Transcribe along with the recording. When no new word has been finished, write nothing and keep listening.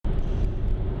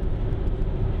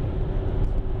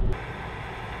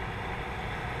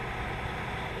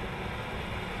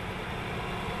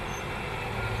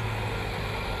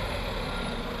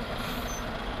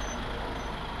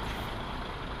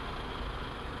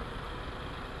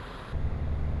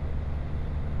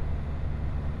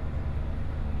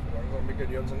Mickel,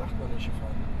 die unsere Nacht noch nicht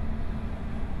gefahren.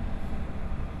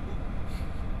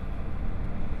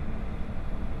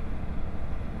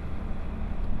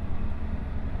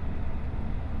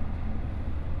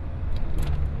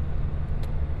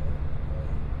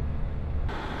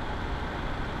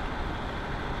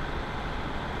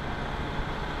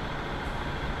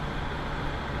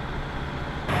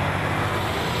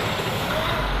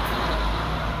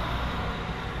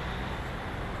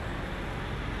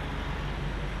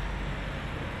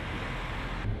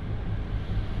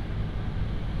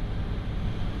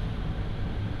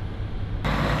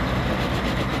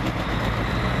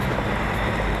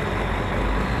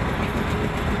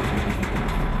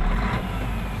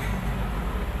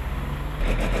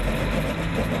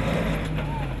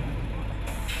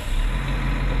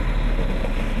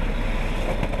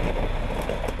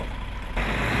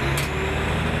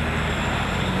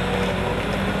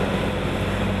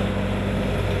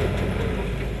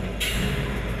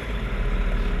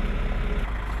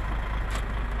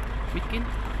 Mitgehen?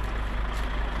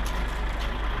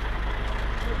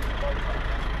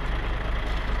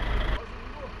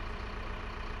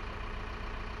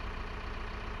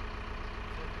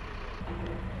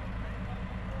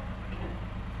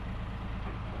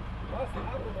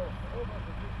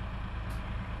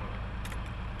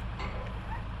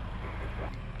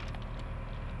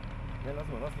 Ja, lass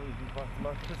mal,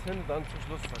 mach das hin, dann zum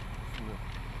Schluss.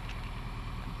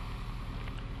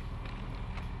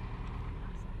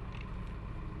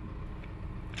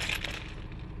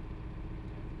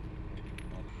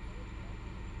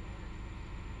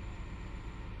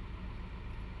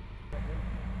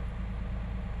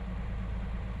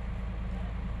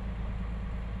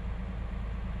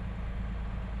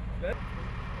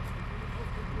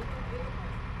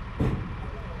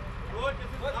 Gut, wir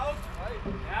sind raus.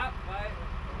 Ja, frei.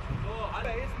 So,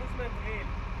 alles ist, muss man drehen.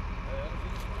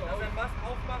 Dass er den Mast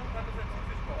aufmachen kann, bis er zu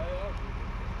sich kommt.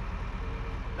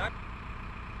 Lang.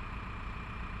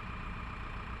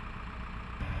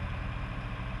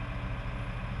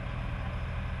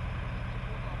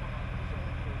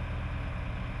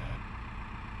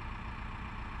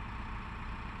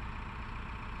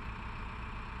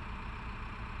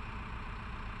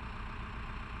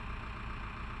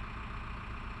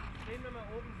 Wenn wir mal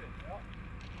oben sind, ja.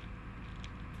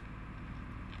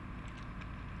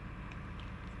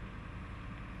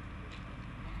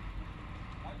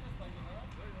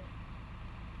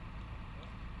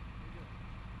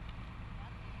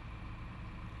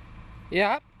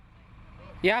 Ja.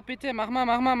 Ja, bitte, mach mal.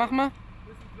 Bisschen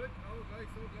Glück, aber gleich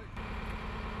so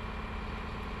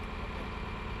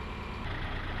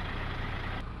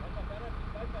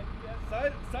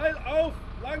gleich. Seil auf!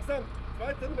 Langsam! 2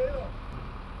 Meter!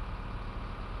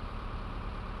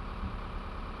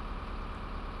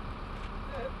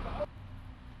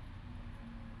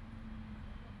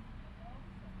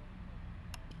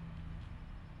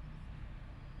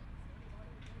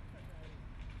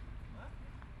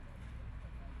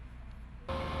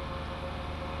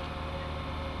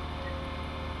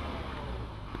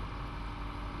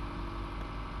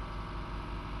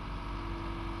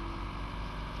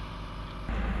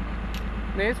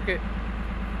 Nee, ist okay.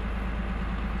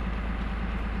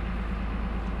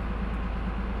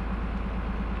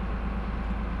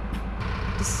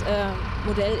 Das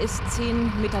Modell ist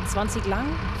 10,20 Meter lang,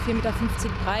 4,50 Meter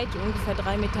breit und ungefähr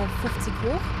 3,50 Meter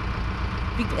hoch,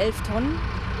 wiegt 11 Tonnen.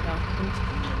 Ja, und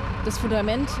das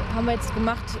Fundament haben wir jetzt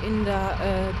gemacht in der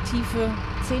Tiefe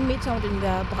 10 Meter und in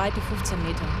der Breite 15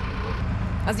 Meter.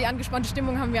 Also die angespannte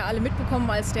Stimmung haben wir alle mitbekommen,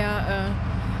 als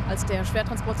der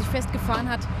Schwertransport sich festgefahren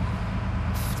hat.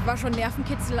 War schon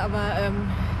Nervenkitzel, aber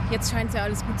jetzt scheint es ja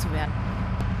alles gut zu werden.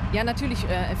 Ja, natürlich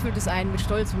erfüllt es einen mit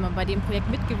Stolz, wenn man bei dem Projekt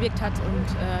mitgewirkt hat und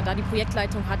da die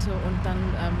Projektleitung hatte und dann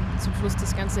zum Schluss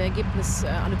das ganze Ergebnis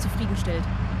alle zufriedenstellt.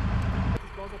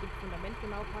 Das Fundament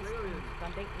genau passt und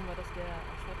dann denken wir, dass der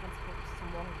Schwertransport bis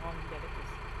zum Morgengrauen wieder weg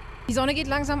ist. Die Sonne geht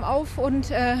langsam auf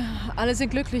und alle sind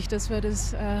glücklich, dass wir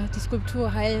die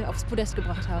Skulptur heil aufs Podest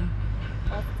gebracht haben.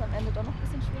 War es am Ende doch noch ein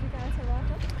bisschen schwieriger als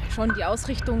erwartet? Schon die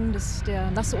Ausrichtung,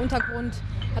 der nasse Untergrund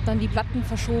hat dann die Platten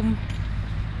verschoben.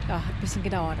 Ja, hat ein bisschen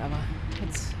gedauert, aber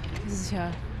jetzt ist es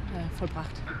ja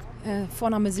vollbracht.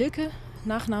 Vorname Silke,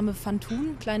 Nachname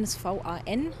Fantun, kleines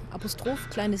V-A-N, Apostroph,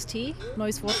 kleines T,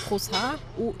 neues Wort, groß H,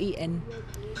 O-E-N.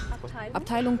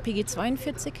 Abteilung PG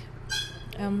 42,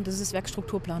 das ist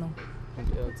Werkstrukturplanung.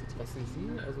 Und was sind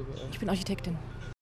Sie? Also, Ich bin Architektin.